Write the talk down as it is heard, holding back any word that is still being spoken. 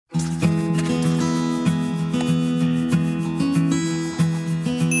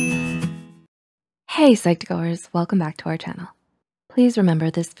Hey Psych2Goers, welcome back to our channel. Please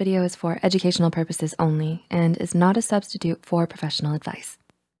remember this video is for educational purposes only and is not a substitute for professional advice.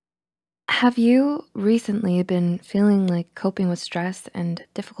 Have you recently been feeling like coping with stress and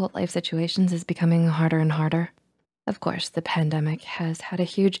difficult life situations is becoming harder and harder? Of course, the pandemic has had a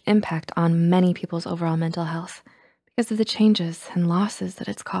huge impact on many people's overall mental health because of the changes and losses that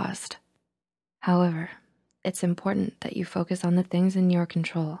it's caused. However, it's important that you focus on the things in your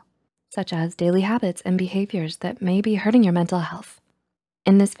control, such as daily habits and behaviors that may be hurting your mental health.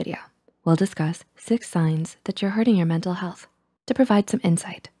 In this video, we'll discuss 6 signs that you're hurting your mental health to provide some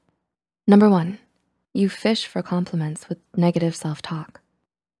insight. Number 1, you fish for compliments with negative self-talk.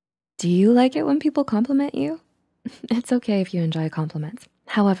 Do you like it when people compliment you? It's okay if you enjoy compliments.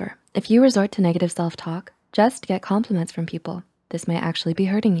 However, if you resort to negative self-talk just to get compliments from people, this may actually be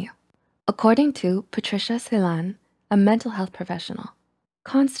hurting you. According to Patricia Celan, a mental health professional,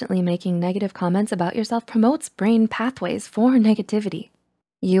 constantly making negative comments about yourself promotes brain pathways for negativity.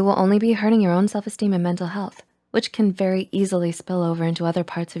 You will only be hurting your own self-esteem and mental health, which can very easily spill over into other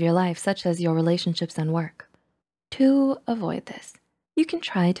parts of your life, such as your relationships and work. To avoid this, you can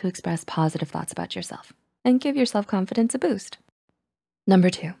try to express positive thoughts about yourself and give your self-confidence a boost. Number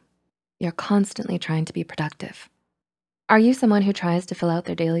 2, you're constantly trying to be productive. Are you someone who tries to fill out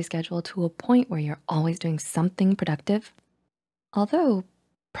their daily schedule to a point where you're always doing something productive? Although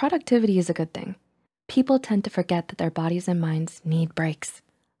productivity is a good thing, people tend to forget that their bodies and minds need breaks.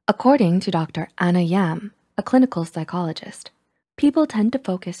 According to Dr. Anna Yam, a clinical psychologist, people tend to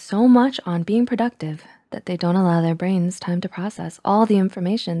focus so much on being productive that they don't allow their brains time to process all the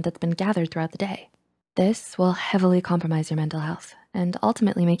information that's been gathered throughout the day. This will heavily compromise your mental health and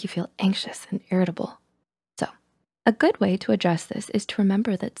ultimately make you feel anxious and irritable. So, a good way to address this is to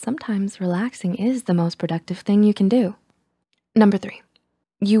remember that sometimes relaxing is the most productive thing you can do. Number 3,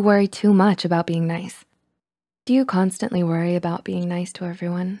 you worry too much about being nice. Do you constantly worry about being nice to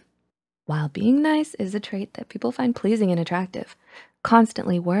everyone? While being nice is a trait that people find pleasing and attractive,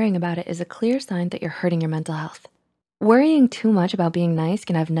 constantly worrying about it is a clear sign that you're hurting your mental health. Worrying too much about being nice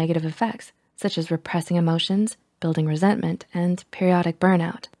can have negative effects, such as repressing emotions, building resentment, and periodic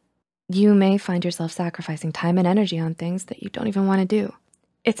burnout. You may find yourself sacrificing time and energy on things that you don't even wanna do.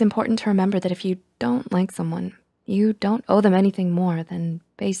 It's important to remember that if you don't like someone, you don't owe them anything more than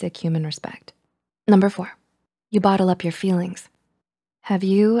basic human respect. Number 4, you bottle up your feelings. Have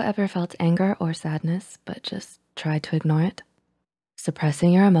you ever felt anger or sadness, but just tried to ignore it?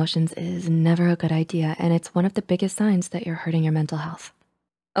 Suppressing your emotions is never a good idea, and it's one of the biggest signs that you're hurting your mental health.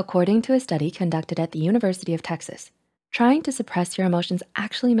 According to a study conducted at the University of Texas, trying to suppress your emotions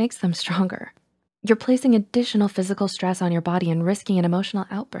actually makes them stronger. You're placing additional physical stress on your body and risking an emotional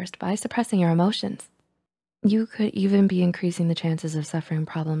outburst by suppressing your emotions. You could even be increasing the chances of suffering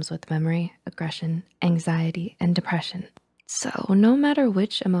problems with memory, aggression, anxiety, and depression. So no matter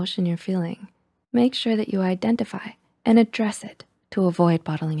which emotion you're feeling, make sure that you identify and address it to avoid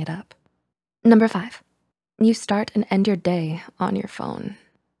bottling it up. Number 5, you start and end your day on your phone.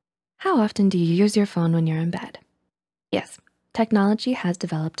 How often do you use your phone when you're in bed? Yes, technology has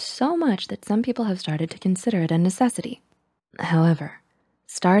developed so much that some people have started to consider it a necessity. However,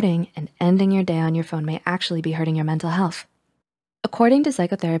 starting and ending your day on your phone may actually be hurting your mental health. According to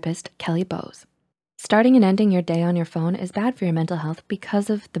psychotherapist Kelly Bowes, starting and ending your day on your phone is bad for your mental health because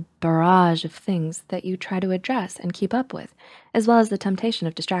of the barrage of things that you try to address and keep up with, as well as the temptation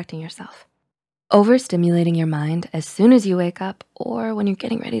of distracting yourself. Overstimulating your mind as soon as you wake up or when you're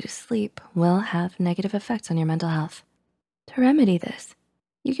getting ready to sleep will have negative effects on your mental health. To remedy this,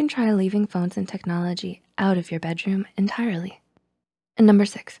 you can try leaving phones and technology out of your bedroom entirely. And number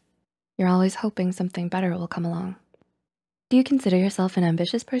 6, you're always hoping something better will come along. Do you consider yourself an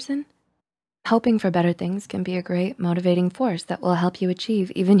ambitious person? Hoping for better things can be a great motivating force that will help you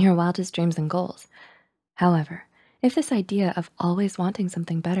achieve even your wildest dreams and goals. However, if this idea of always wanting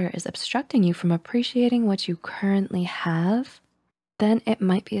something better is obstructing you from appreciating what you currently have, then it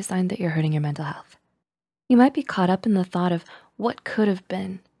might be a sign that you're hurting your mental health. You might be caught up in the thought of what could have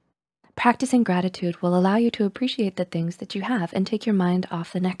been. Practicing gratitude will allow you to appreciate the things that you have and take your mind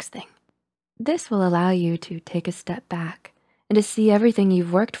off the next thing. This will allow you to take a step back and to see everything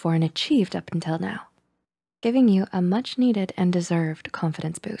you've worked for and achieved up until now, giving you a much needed and deserved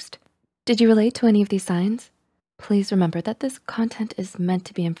confidence boost. Did you relate to any of these signs? Please remember that this content is meant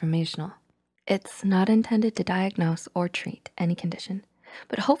to be informational. It's not intended to diagnose or treat any condition,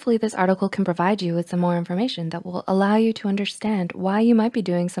 but hopefully this article can provide you with some more information that will allow you to understand why you might be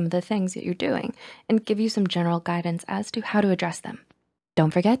doing some of the things that you're doing and give you some general guidance as to how to address them.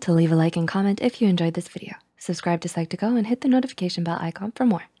 Don't forget to leave a like and comment if you enjoyed this video. Subscribe to Psych2Go and hit the notification bell icon for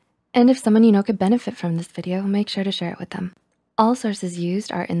more. And if someone you know could benefit from this video, make sure to share it with them. All sources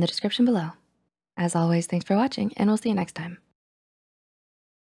used are in the description below. As always, thanks for watching, and we'll see you next time.